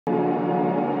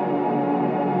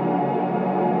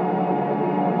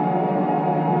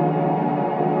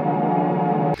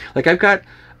Like I've got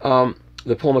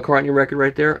the Paul McCartney record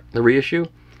right there, the reissue.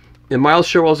 And Miles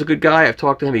Shirwell's a good guy. I've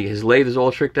talked to him. His lathe is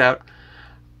all tricked out.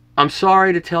 I'm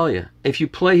sorry to tell you, if you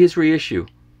play his reissue,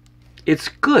 it's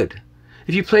good.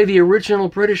 If you play the original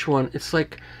British one, it's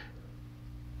like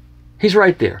he's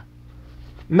right there.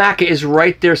 Macca is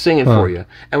right there singing for you.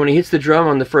 And when he hits the drum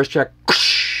on the first track,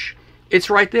 it's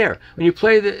right there. When you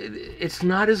play it's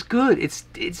not as good.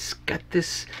 It's got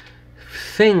this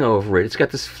thing over it. It's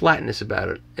got this flatness about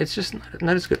it. It's just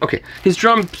not as good. Okay, his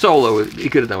drum solo he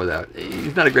could have done without.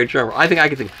 He's not a great drummer. I think I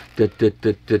could think,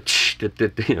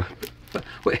 you know.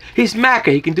 He's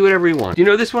Macca. He can do whatever he wants. You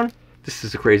know this one? This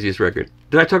is the craziest record.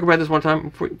 Did I talk about this one time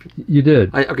before? You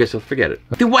did. Okay, so forget it.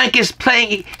 The wank is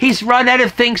playing. He's run out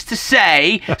of things to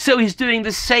say, so he's doing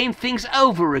the same things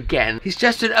over again. He's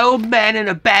just an old man in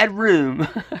a bad room.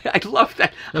 I love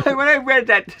that. When I read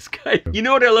that, this guy, you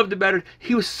know what I loved about it?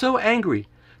 He was so angry.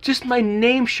 Just my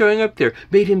name showing up there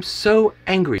made him so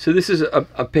angry. So this is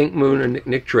a Pink Moon and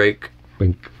Nick Drake.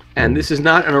 Pink. And this is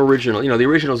not an original. You know, the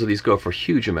originals of these go for a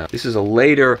huge amount. This is a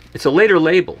later, it's a later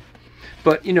label.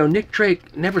 But, you know, Nick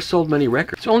Drake never sold many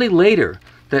records. It's only later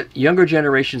that younger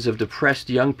generations of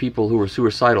depressed young people who were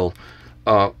suicidal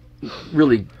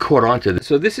really caught on to this.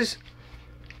 So this is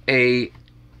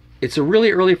it's a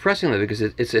really early pressing of it because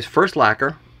it's his first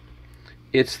lacquer.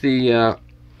 It's the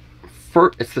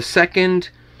second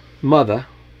mother,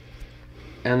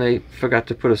 and they forgot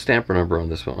to put a stamper number on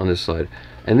this one, on this side.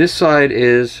 And this side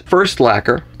is first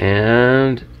lacquer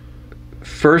and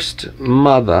first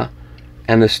mother.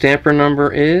 And the stamper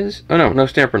number is, oh no, no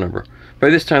stamper number. By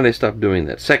this time they stopped doing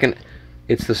that. Second,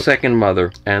 it's the second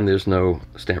mother, and there's no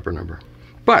stamper number.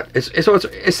 But it's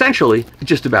essentially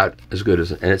just about as good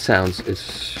as, and it sounds,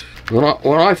 when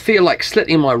I feel like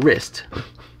slitting my wrist,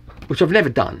 which I've never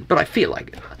done, but I feel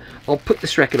like it, I'll put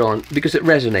this record on because it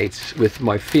resonates with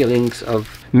my feelings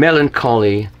of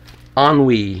melancholy,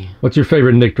 ennui. What's your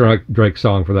favorite Nick Drake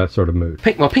song for that sort of mood?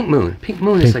 Pink Moon. Pink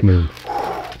Moon is like. Moon.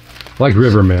 Like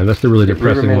Riverman, that's the really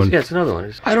depressing one. Yeah, it's another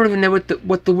one. I don't even know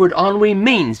what the word ennui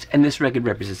means, and this record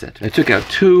represents it. I took out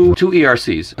two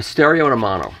ERCs, a stereo and a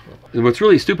mono. And what's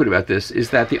really stupid about this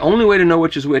is that the only way to know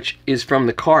which is from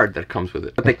the card that comes with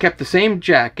it. But they kept the same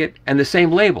jacket and the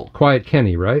same label. Quiet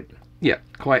Kenny, right? Yeah,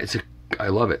 Quiet. I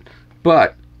love it.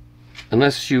 But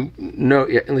unless you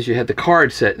had the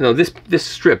card set, no, this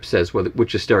strip says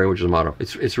which is stereo, which is mono.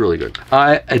 It's really good.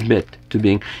 I admit to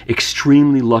being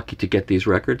extremely lucky to get these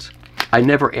records. I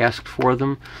never asked for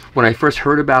them. When I first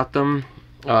heard about them,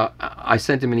 I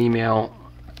sent him an email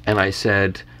and I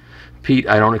said, Pete,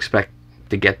 I don't expect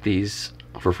to get these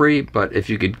for free, but if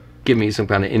you could give me some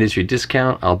kind of industry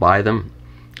discount, I'll buy them.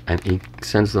 And he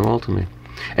sends them all to me.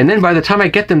 And then by the time I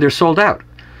get them, they're sold out.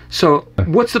 So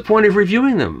what's the point of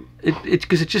reviewing them?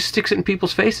 Because it just sticks it in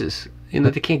people's faces. You know,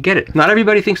 they can't get it. Not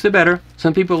everybody thinks they're better.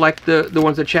 Some people like the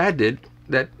ones that Chad did,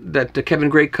 that Kevin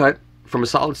Gray cut from a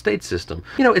solid state system.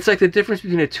 You know, it's like the difference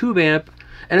between a tube amp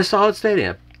and a solid state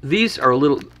amp. These are a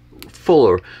little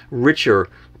fuller, richer.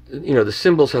 You know, the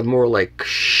cymbals have more like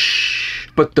shh,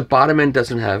 but the bottom end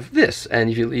doesn't have this. And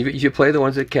if you play the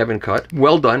ones that Kevin cut,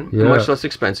 well done, much less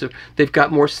expensive, they've got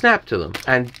more snap to them.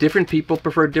 And different people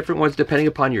prefer different ones depending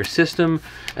upon your system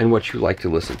and what you like to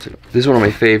listen to. This is one of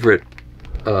my favorite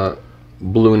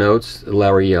Blue Notes,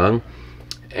 Larry Young.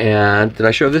 And did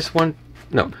I show this one?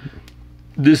 No.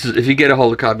 This is, if you get a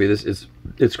hold of a copy of this,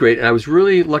 it's great. And I was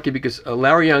really lucky because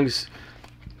Larry Young's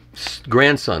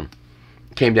grandson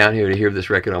came down here to hear this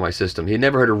record on my system. He'd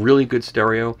never heard a really good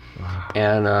stereo,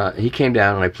 and he came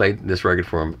down and I played this record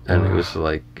for him, and it was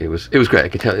like it was great. I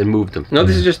could tell it moved him. No,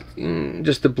 this is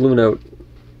just the Blue Note.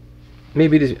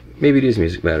 Maybe it is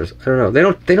Music Matters. I don't know.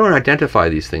 They don't identify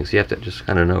these things. You have to just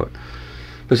kind of know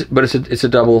it. But it's a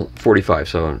double 45,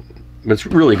 so it's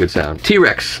really good sound.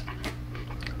 T-Rex.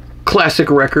 Classic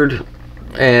record,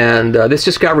 and this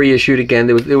just got reissued again.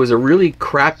 There was a really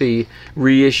crappy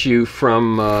reissue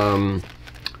from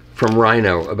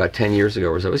Rhino about 10 years ago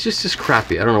or so. It's just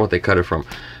crappy. I don't know what they cut it from.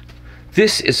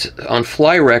 This is on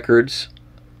Fly Records,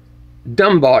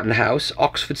 Dumbarton House,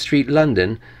 Oxford Street,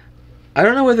 London. I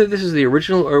don't know whether this is the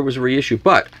original or it was a reissue,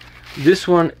 but this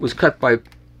one was cut by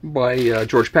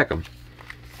George Peckham.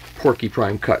 Porky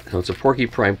Prime cut. So it's a Porky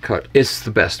Prime cut. It's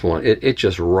the best one. It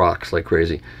just rocks like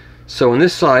crazy. So on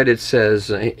this side it says,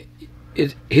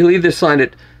 he'll either sign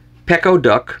it Pecco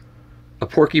Duck, a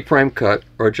Porky Prime cut,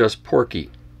 or just Porky.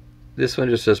 This one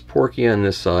just says Porky on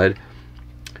this side,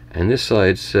 and this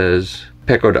side says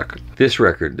Pecco Duck. This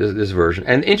record, this version.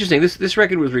 And interesting, this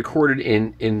record was recorded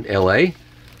in LA,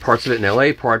 parts of it in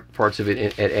LA, parts of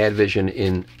it at Advision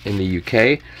in the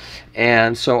UK.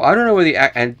 And so I don't know whether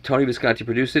and Tony Visconti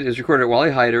produced it. It was recorded at Wally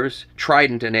Heider's,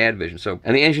 Trident, and Advision. So,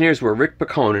 and the engineers were Rick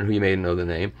Baconen, who you may know the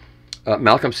name,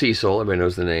 Malcolm Cecil, everybody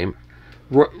knows the name,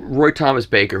 Roy Thomas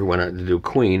Baker, who went on to do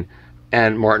Queen,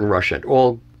 and Martin Rushent.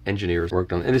 All engineers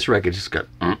worked on it. And this record just got...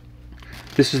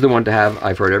 This is the one to have.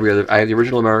 I've heard every other. I have the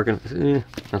original American.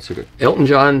 Not so good. Elton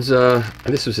John's.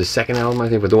 This was his second album, I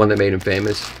think, but the one that made him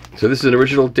famous. So this is an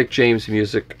original Dick James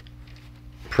music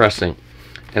pressing,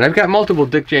 and I've got multiple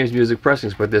Dick James music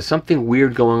pressings, but there's something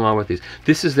weird going on with these.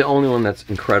 This is the only one that's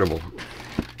incredible,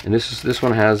 and this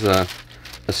one has a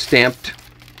stamped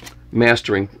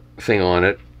mastering thing on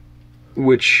it,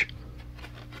 which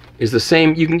is the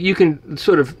same. You can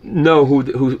sort of know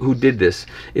who did this.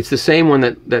 It's the same one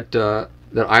that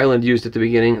Island used at the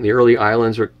beginning. The early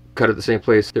Islands were cut at the same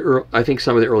place. I think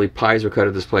some of the early Pies were cut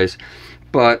at this place.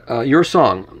 But Your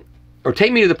Song, or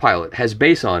Take Me to the Pilot, has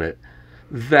bass on it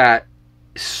that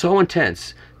is so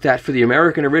intense that for the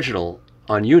American original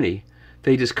on Uni,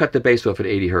 they just cut the bass off at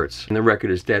 80 hertz. And the record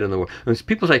is dead in the world. And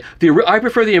people say, I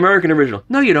prefer the American original.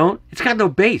 No, you don't. It's got no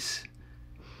bass.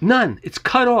 None. It's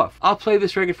cut off. I'll play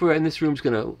this record for you, and this room's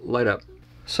going to light up.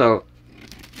 So,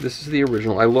 this is the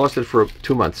original. I lost it for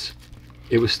 2 months.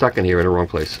 It was stuck in here in the wrong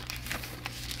place.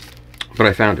 But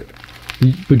I found it.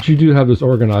 But you do have this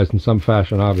organized in some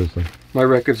fashion, obviously. My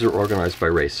records are organized by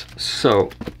race.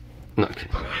 So, no, okay.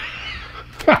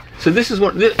 So this is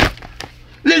one. Look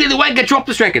at the way I dropped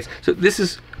this records. So this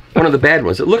is one of the bad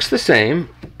ones. It looks the same,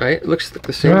 right? It looks like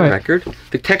the same record.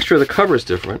 The texture of the cover is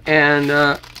different, and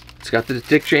it's got the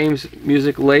Dick James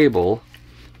music label.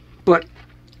 But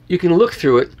you can look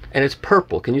through it, and it's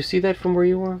purple. Can you see that from where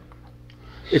you are?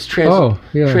 It's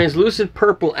translucent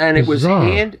purple, and it was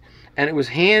hand. And it was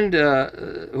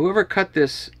whoever cut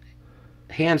this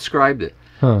hand scribed it.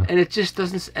 Huh. And it just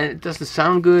doesn't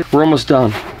sound good. We're almost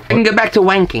done. I can get back to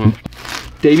wanking.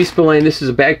 Davy Spillane, this is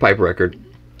a bagpipe record.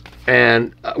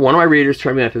 And one of my readers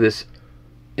turned me on to this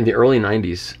in the early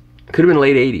 90s. Could have been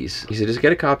late 80s. He said, just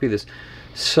get a copy of this.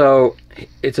 So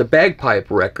it's a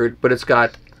bagpipe record, but it's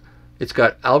got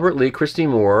Albert Lee, Christy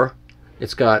Moore,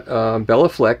 it's got Bella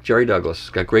Fleck, Jerry Douglas. It's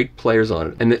got great players on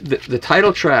it. And the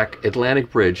title track,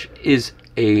 Atlantic Bridge, is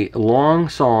a long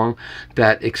song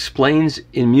that explains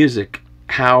in music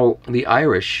how the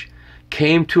Irish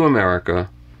came to America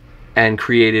and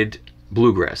created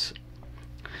bluegrass.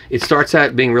 It starts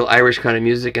out being real Irish kind of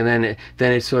music, and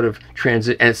then it sort of and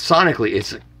sonically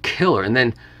it's a killer. And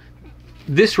then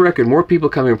this record, more people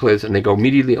come here and play this, and they go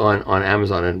immediately on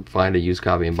Amazon and find a used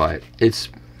copy and buy it. It's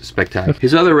spectacular.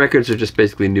 His other records are just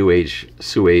basically new age,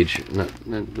 Sioux age,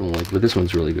 but this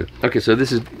one's really good. Okay, so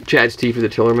this is Chad's Tea for the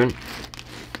Tillerman.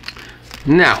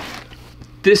 Now,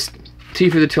 this Tea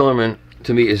for the Tillerman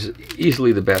to me is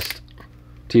easily the best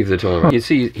Tea for the Tillerman. You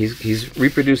see, he's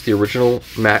reproduced the original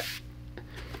matte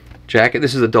jacket.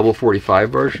 This is the double 45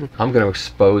 version. I'm going to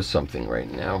expose something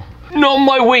right now. Not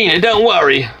my wiener, don't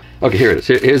worry. Okay, here it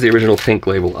is. Here's the original pink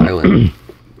label Island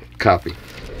copy.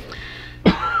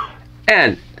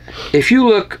 And if you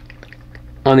look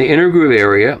on the inner groove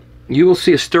area, you will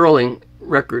see a Sterling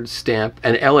record stamp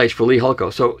and LH for Lee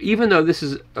Hulko. So even though this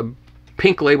is a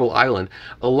pink label Island,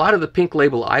 a lot of the pink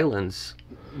label Islands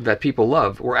that people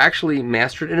love were actually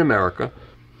mastered in America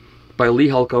by Lee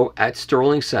Hulko at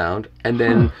Sterling Sound, and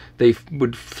then they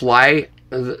would fly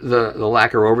the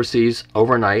lacquer overseas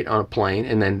overnight on a plane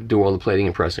and then do all the plating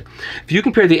and pressing. If you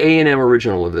compare the A&M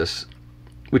original of this,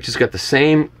 which has got the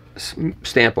same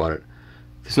stamp on it,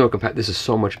 there's no this is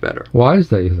so much better. Why is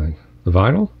that, you think? The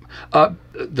vinyl?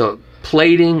 The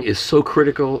plating is so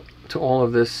critical to all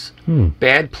of this.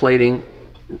 Bad plating.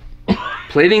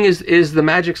 Plating is the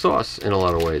magic sauce in a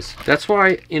lot of ways. That's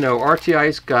why, you know,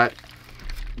 RTI's got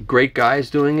great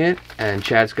guys doing it, and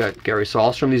Chad's got Gary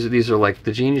Sahlstrom. These are like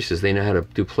the geniuses. They know how to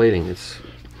do plating. It's,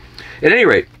 at any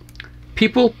rate,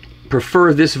 people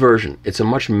prefer this version. It's a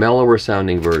much mellower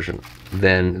sounding version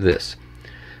than this.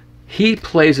 He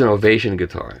plays an Ovation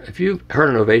guitar. If you've heard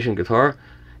an Ovation guitar,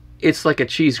 it's like a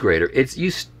cheese grater.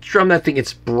 You strum that thing,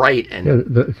 it's bright and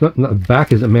the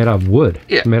back isn't made out of wood.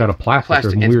 Yeah, it's made out of plastic.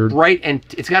 It's weird. Bright, and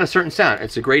it's got a certain sound.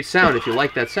 It's a great sound if you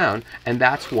like that sound, and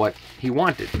that's what he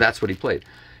wanted. That's what he played.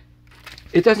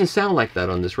 It doesn't sound like that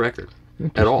on this record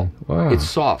at all. Wow. It's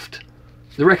soft.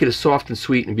 The record is soft and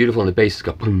sweet and beautiful, and the bass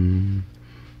goes boom.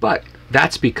 But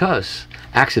that's because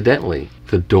accidentally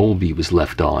the Dolby was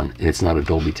left on, and it's not a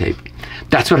Dolby tape.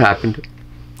 That's what happened.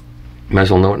 Might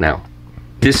as well know it now.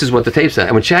 This is what the tape sounded.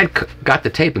 And when Chad got the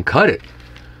tape and cut it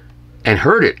and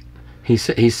heard it,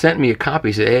 he sent me a copy.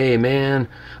 He said, "Hey man,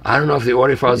 I don't know if the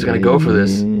audiophiles are going to go for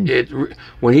this.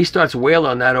 When he starts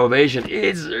wailing on that ovation,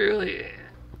 it's really."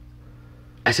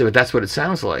 I said, "But that's what it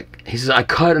sounds like." He says, "I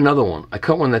cut another one. I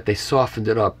cut one that they softened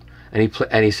it up, and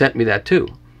he sent me that too."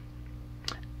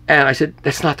 And I said,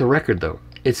 "That's not the record though.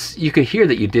 You can hear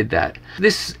that you did that.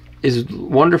 This is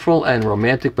wonderful and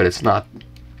romantic, but it's not.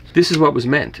 This is what was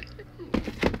meant."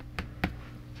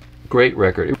 Great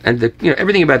record, and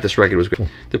everything about this record was great.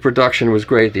 The production was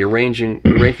great. The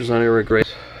arrangements on it were great.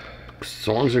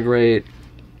 Songs are great.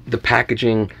 The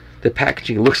packaging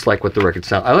looks like what the record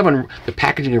sounds. I love when the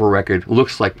packaging of a record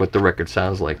looks like what the record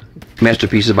sounds like.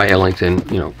 Masterpieces by Ellington.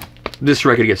 This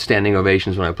record gets standing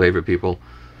ovations when I play for people.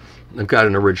 I've got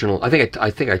an original. I think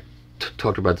I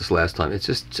talked about this last time. It's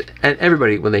just, and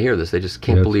everybody when they hear this, they just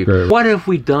can't believe it. What have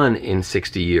we done in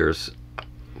 60 years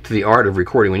to the art of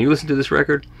recording? When you listen to this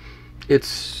record,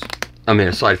 I mean,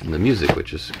 aside from the music,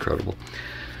 which is incredible.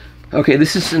 Okay,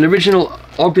 this is an original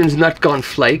Ogden's Nut Gone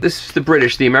Flake. This is the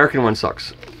British. The American one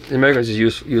sucks. The American is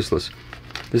useless.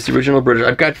 This is the original British.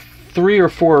 I've got 3 or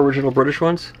 4 original British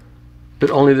ones, but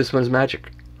only this one's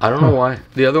magic. I don't know why.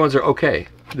 The other ones are okay.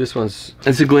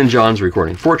 It's a Glyn Johns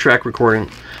recording, 4-track recording.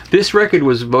 This record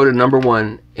was voted #1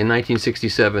 in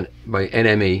 1967 by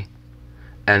NME,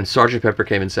 and Sgt. Pepper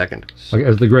came in second. Like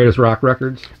as the greatest rock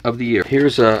records? Of the year.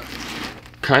 Here's a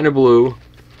Kinda Blue.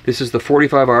 This is the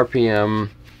 45 RPM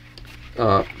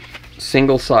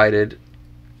single-sided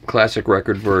classic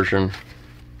record version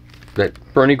that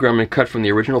Bernie Grumman cut from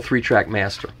the original 3-track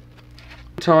master.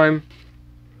 Time,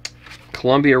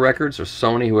 Columbia Records or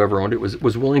Sony, whoever owned it,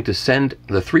 was willing to send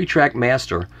the 3-track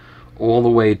master all the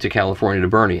way to California to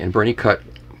Bernie, and Bernie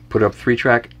put up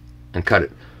 3-track and cut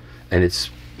it, and it's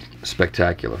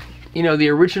spectacular. The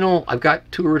original, I've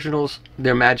got 2 originals.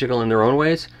 They're magical in their own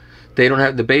ways. They don't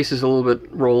have, the bass is a little bit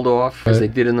rolled off as they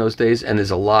did in those days, and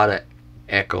there's a lot of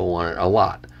echo on it, a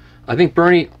lot. I think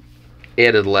Bernie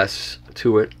added less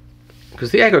to it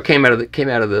because the echo came out of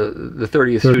the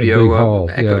 30th studio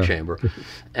echo chamber,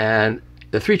 and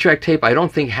the 3-track tape I don't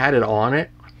think had it on it,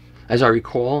 as I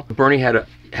recall. Bernie had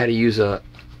to use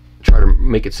try to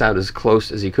make it sound as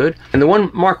close as he could, and the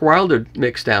one Mark Wilder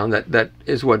mix down that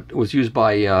is what was used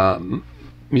by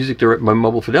music direct by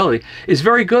Mobile Fidelity is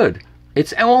very good.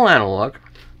 It's all analog,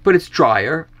 but it's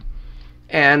drier,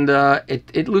 and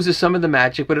it loses some of the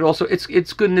magic, but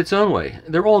it's good in its own way.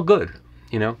 They're all good,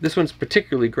 This one's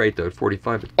particularly great though at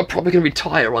 45. I'm probably gonna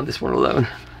retire on this 111.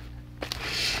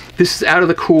 This is Out of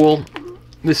the Cool.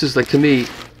 This is, like, to me,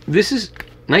 this is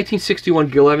 1961.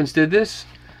 Gil Evans did this,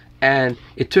 and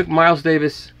it took Miles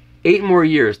Davis 8 more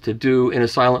years to do In a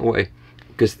Silent Way,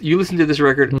 because you listen to this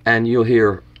record and you'll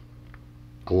hear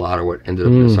a lot of what ended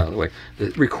up in a silent way.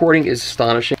 The recording is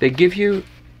astonishing.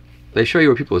 They show you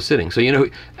where people are sitting, so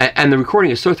and the recording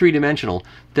is so 3-dimensional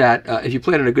that if you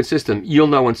play it on a good system, you'll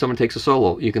know when someone takes a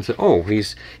solo. You can say, "Oh,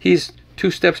 he's 2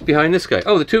 steps behind this guy.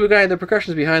 Oh, the tuba guy, the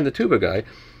percussion's behind the tuba guy,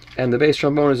 and the bass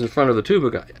trombone is in front of the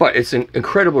tuba guy." But it's an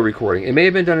incredible recording. It may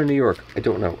have been done in New York. I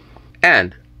don't know.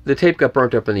 And the tape got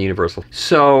burnt up in the Universal.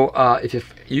 So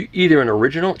if you either an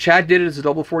original, Chad did it as a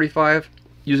double 45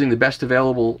 using the best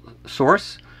available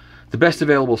source. The best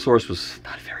available source was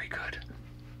not very good.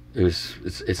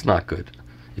 It's not good.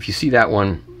 If you see that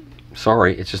one,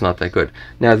 sorry, it's just not that good.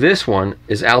 Now this one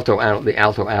is the Alto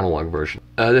analog version.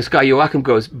 This guy Joachim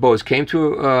Bose came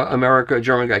to America. A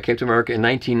German guy came to America in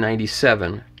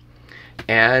 1997,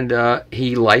 and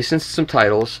he licensed some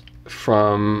titles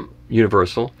from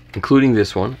Universal, including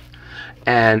this one.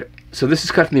 And so this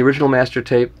is cut from the original master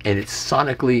tape, and it's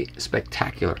sonically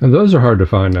spectacular. And those are hard to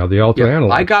find now, the Alto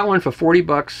analog. I got one for 40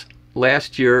 bucks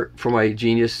last year for my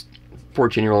genius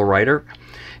 14-year-old writer,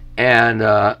 and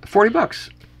 40 bucks,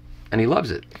 and he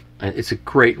loves it. And it's a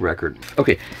great record.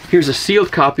 Okay, here's a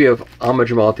sealed copy of Ahmad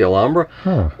Jamal at the Alhambra.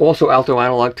 Also Alto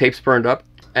analog, tapes burned up,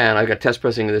 and I got test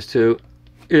pressing of this too.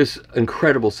 It's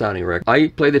incredible sounding record. I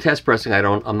play the test pressing.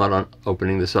 I'm not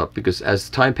opening this up because as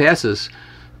time passes,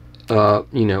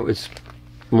 it's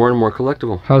more and more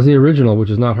collectible. How's the original, which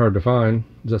is not hard to find?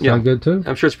 Does that sound good too?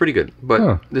 I'm sure it's pretty good,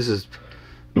 but this is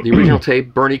the original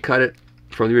tape. Bernie cut it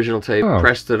from the original tape,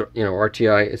 pressed it,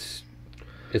 RTI.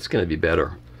 It's going to be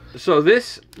better. So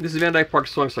this is Van Dyke Park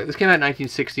song select. This came out in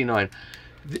 1969.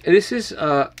 This is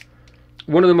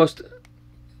one of the most.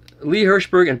 Lee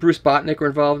Hirschberg and Bruce Botnick are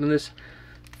involved in this.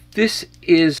 This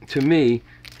is, to me,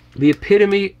 the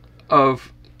epitome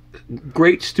of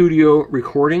great studio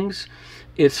recordings.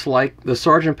 It's like the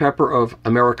Sgt. Pepper of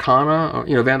Americana.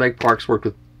 Van Dyke Park's worked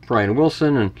with Brian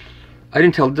Wilson, and did I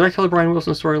tell the Brian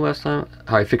Wilson story last time?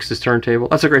 How I fixed his turntable?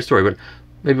 That's a great story, but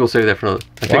Maybe we'll save that for another.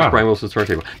 I think it's Brian Wilson's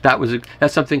turntable.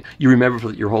 That's something you remember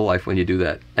for your whole life when you do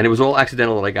that. And it was all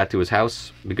accidental that I got to his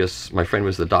house because my friend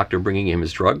was the doctor bringing him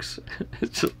his drugs.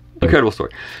 It's an incredible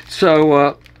story.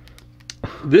 So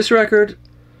this record,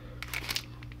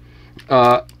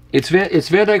 it's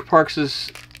Van Dyke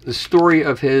Parks' the story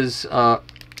of his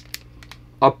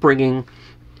upbringing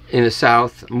in the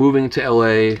South, moving to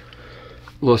L.A.,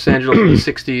 Los Angeles in the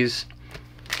 60s.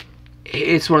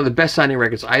 It's one of the best sounding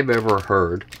records I've ever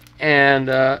heard, and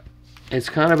it's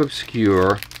kind of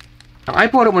obscure. I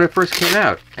bought it when it first came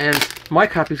out, and my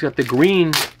copy's got the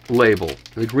green label,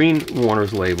 the green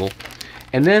Warner's label.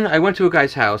 And then I went to a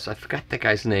guy's house. I forgot that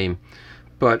guy's name,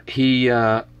 but he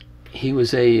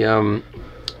was an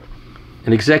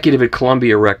executive at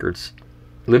Columbia Records,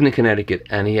 lived in Connecticut,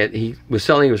 and he was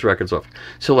selling his records off.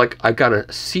 So like I got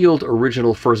a sealed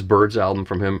original First Birds album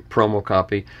from him, promo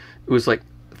copy. It was like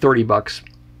 $30,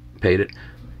 paid it.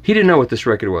 He didn't know what this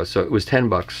record was, so it was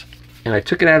 $10. And I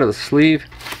took it out of the sleeve,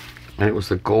 and it was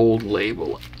the gold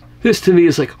label. This to me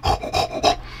is like,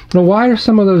 now why are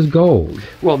some of those gold?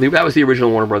 Well, that was the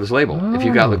original Warner Brothers label. Oh. If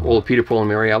you got like all the Peter, Paul, and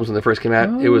Mary albums when they first came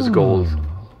out, it was gold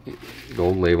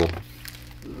label.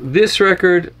 This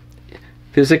record,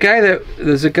 there's a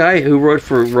guy who wrote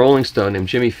for Rolling Stone named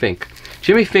Jimmy Fink.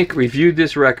 Jimmy Fink reviewed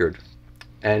this record,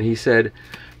 and he said,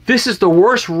 "This is the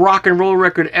worst rock and roll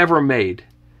record ever made."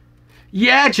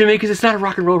 Yeah, Jimmy, because it's not a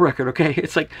rock and roll record, okay?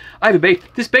 It's like, I have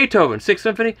this Beethoven, 6th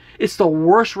Symphony, it's the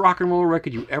worst rock and roll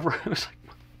record you ever... I was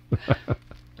like,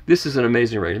 this is an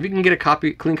amazing record. If you can get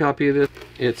a clean copy of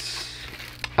this,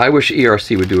 I wish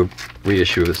ERC would do a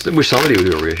reissue of this. I wish somebody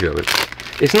would do a reissue of it.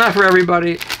 It's not for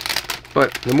everybody,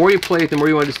 but the more you play it, the more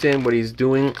you understand what he's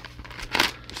doing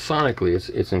sonically.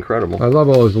 It's incredible. I love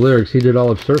all his lyrics. He did all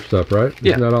of Surf Stuff, right?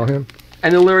 Yeah. Isn't that all him?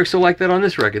 And the lyrics are like that on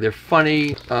this record. They're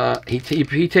funny. He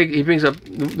brings up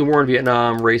the war in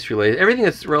Vietnam, race related. Everything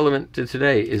that's relevant to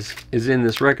today is in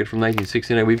this record from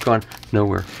 1969. We've gone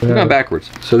nowhere. We've gone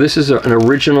backwards. So this is an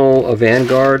original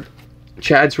Vanguard.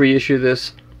 Chad's reissued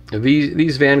this.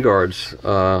 These Vanguards,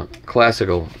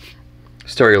 classical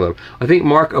stereo lobe. I think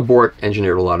Mark Abort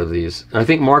engineered a lot of these. And I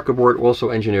think Mark Abort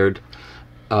also engineered,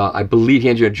 I believe he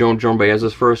engineered Joan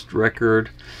Baez's first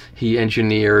record. He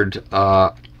engineered...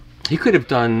 he could have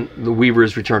done the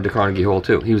Weaver's Return to Carnegie Hall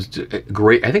too. He was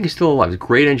great. I think he's still alive. He's a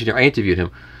great engineer. I interviewed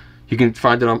him. You can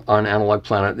find it on Analog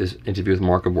Planet, this interview with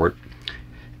Mark Abort.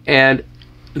 And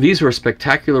these were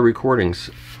spectacular recordings,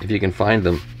 if you can find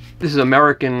them. This is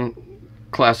American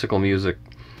classical music.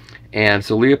 And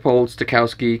so Leopold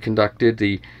Stokowski conducted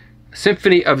the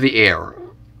Symphony of the Air.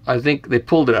 I think they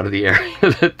pulled it out of the air.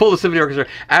 They pulled the Symphony Orchestra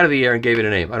out of the air and gave it a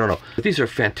name. I don't know. But these are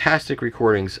fantastic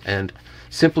recordings and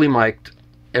simply mic'd.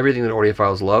 Everything that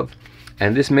audiophiles love,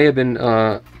 and this may have been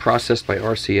processed by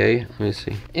RCA. Let me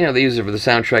see. You know, they use it for the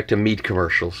soundtrack to meat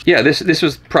commercials. Yeah, this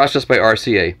was processed by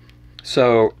RCA.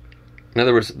 So, in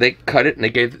other words, they cut it and they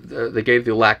gave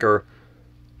the lacquer,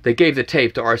 they gave the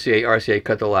tape to RCA. RCA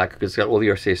cut the lacquer because it's got all the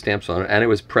RCA stamps on it, and it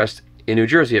was pressed in New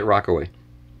Jersey at Rockaway.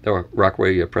 The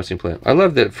Rockaway pressing plant. I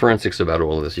love the forensics about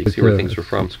all of this. You can see where things are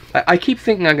from. I keep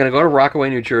thinking I'm going to go to Rockaway,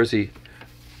 New Jersey,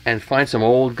 and find some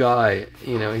old guy.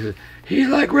 You know, he says, "He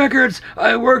like records.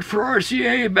 I worked for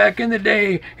RCA back in the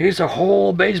day. Here's a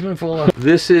whole basement full of..."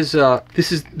 This is the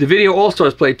Video All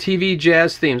Stars played TV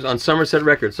jazz themes on Somerset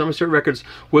Records. Somerset Records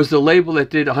was the label that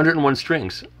did 101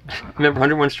 Strings. Remember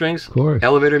 101 Strings? Of course.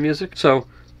 Elevator music. So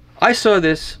I saw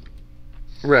this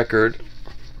record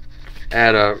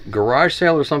at a garage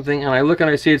sale or something, and I look and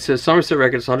I see it says Somerset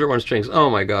Records 101 Strings. Oh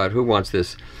my God, who wants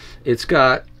this? It's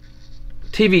got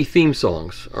TV theme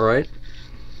songs, all right?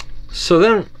 So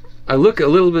then I look a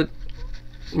little bit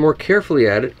more carefully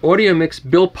at it. Audio mix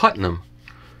Bill Putnam.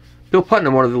 Bill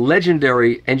Putnam, one of the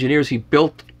legendary engineers, he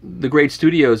built the great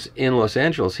studios in Los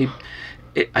Angeles.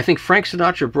 I think Frank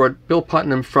Sinatra brought Bill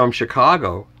Putnam from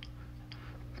Chicago,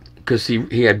 because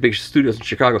he had big studios in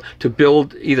Chicago, to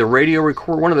build either radio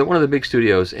record, one of the big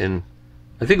studios in,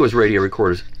 I think it was Radio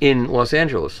Recorders in Los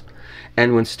Angeles.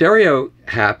 And when stereo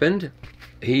happened,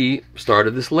 he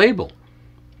started this label,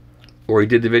 or he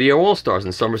did the Video All Stars,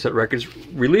 and Somerset Records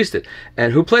released it.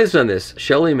 And who plays on this?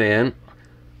 Shelly Manne,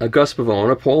 Gus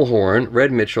Pavona, Paul Horn,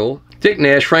 Red Mitchell, Dick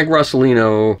Nash, Frank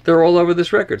Rossellino. They're all over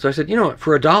this record. So I said, you know what,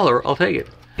 for $1, I'll take it.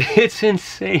 It's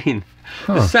insane.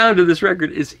 Huh. The sound of this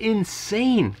record is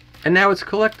insane. And now it's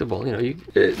collectible. You know,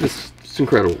 it's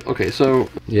incredible. Okay, so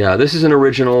yeah, this is an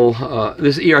original.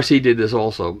 This ERC did this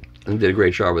also and did a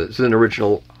great job with it. This is an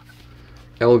original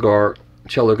Elgar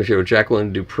cello concerto,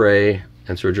 Jacqueline Dupre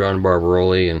and Sir John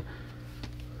Barbaroli, and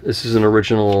this is an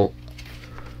original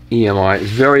EMI.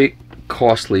 It's very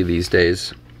costly these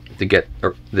days to get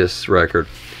this record.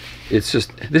 It's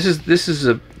just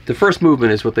the first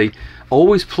movement is what they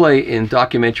always play in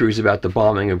documentaries about the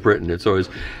bombing of Britain. It's always,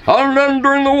 and then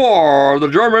during the war, the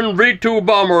German V-2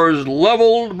 bombers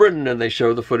leveled Britain, and they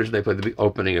show the footage. They play the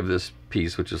opening of this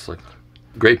piece, which is like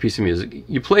a great piece of music.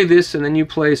 You play this, and then you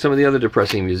play some of the other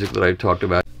depressing music that I talked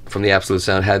about from the Absolute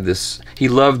Sound. Had this. He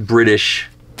loved British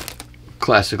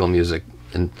classical music,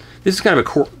 and this is kind of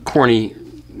a corny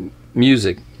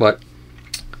music, but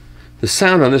the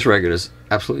sound on this record is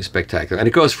absolutely spectacular, and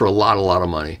it goes for a lot of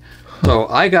money. So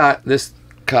I got this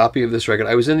copy of this record.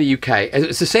 I was in the UK.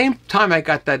 It's the same time I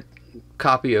got that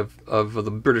copy of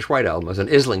the British White Album. I was in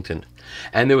Islington,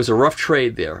 and there was a rough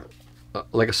trade there,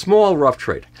 like a small rough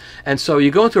trade. And so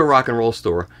you go into a rock and roll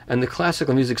store, and the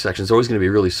classical music section is always going to be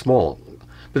really small,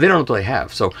 but they don't know what they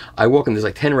have. So I walk in, there's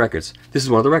like 10 records. This is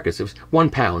one of the records. It was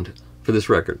 £1 for this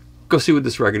record. Go see what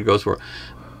this record goes for.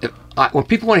 When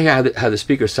people want to hear how the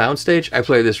speakers soundstage, I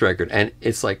play this record, and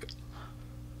it's like,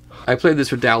 I played this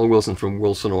for Dowell Wilson from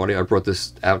Wilson Audio. I brought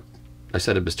this out, I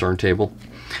set up his turntable,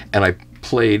 and I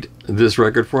played this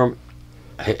record for him.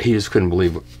 He just couldn't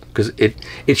believe it, because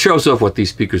it shows off what these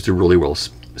speakers do really well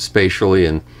spatially.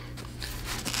 And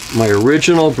my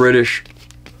original British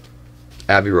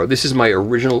Abbey Road. This is my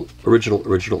original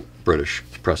British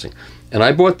pressing. And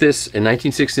I bought this in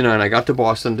 1969. I got to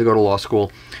Boston to go to law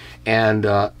school, and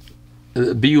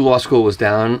the BU Law School was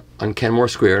down on Kenmore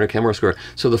Square,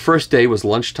 So the first day was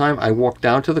lunchtime. I walked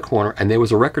down to the corner, and there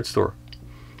was a record store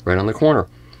right on the corner.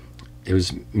 It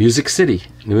was Music City,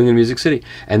 New England Music City.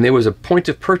 And there was a point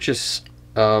of purchase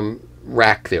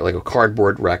rack there, like a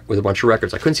cardboard rack with a bunch of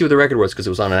records. I couldn't see what the record was because it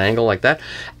was on an angle like that.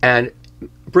 And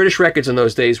British records in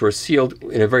those days were sealed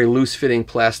in a very loose-fitting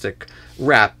plastic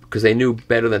wrap, because they knew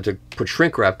better than to put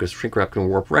shrink wrap, because shrink wrap can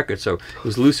warp records. So it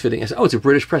was loose-fitting. I said, oh, it's a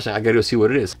British pressing. I got to go see what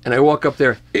it is. And I walk up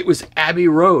there. It was Abbey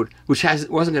Road, which wasn't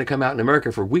going to come out in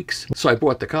America for weeks. So I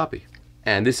bought the copy.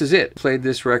 And this is it. Played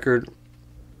this record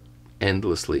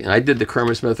endlessly. And I did the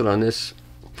Kermis method on this.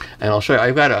 And I'll show you.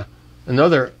 I've got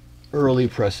another early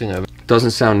pressing of it.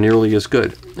 Doesn't sound nearly as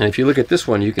good. And if you look at this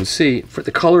one, you can see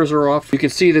the colors are off. You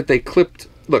can see that they clipped.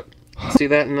 Look, see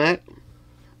that and that?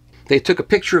 They took a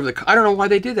picture of I don't know why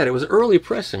they did that. It was early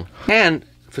pressing. And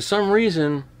for some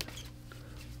reason,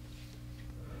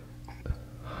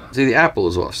 see, the apple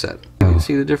is offset. You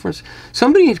see the difference?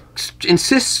 Somebody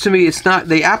insists to me it's not,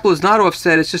 the apple is not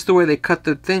offset, it's just the way they cut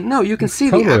the thing. No, you can see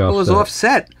the apple is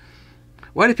offset.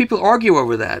 Why do people argue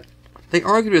over that? They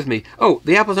argued with me. Oh,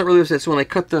 the apple's not really offset, so when they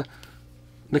cut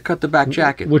the back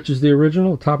jacket. Which is the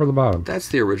original, top or the bottom? That's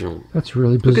the original. That's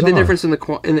really bizarre. Look at the difference in the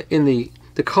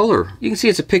color. You can see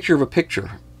it's a picture of a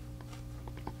picture.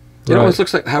 It almost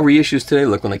looks like how reissues today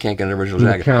look when they can't get an original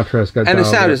jacket. The contrast got and the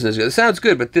sound isn't as good. The sound's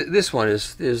good, but this one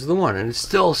is the one, and it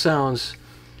still sounds.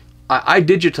 I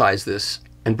digitize this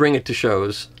and bring it to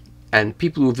shows, and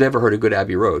people who've never heard a good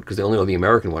Abbey Road, because they only know the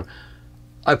American one,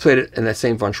 I played it in that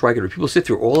same von Schweikert. People sit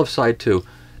through all of side 2,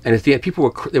 and at the end, people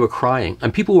were crying,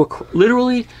 and people were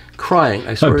literally crying.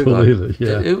 I swear to God. I believe it.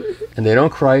 Yeah. And they don't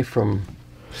cry from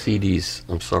CDs.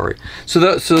 I'm sorry. So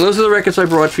those are the records I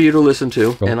brought for you to listen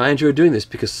to, and I enjoy doing this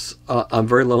because I'm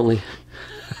very lonely.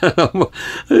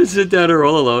 I sit down here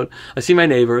all alone. I see my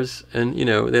neighbors, and they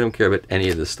don't care about any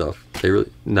of this stuff. They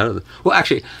really none of them. Well,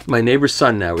 actually, my neighbor's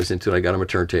son now is into it. I got him a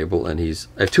turntable, and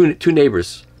I have two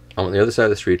neighbors on the other side of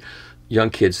the street,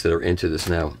 young kids that are into this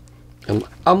now. And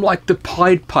I'm like the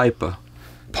Pied Piper.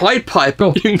 Pied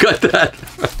Piper. You can cut that.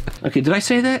 Okay, did I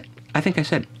say that? I think I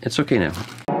said it. It's okay now.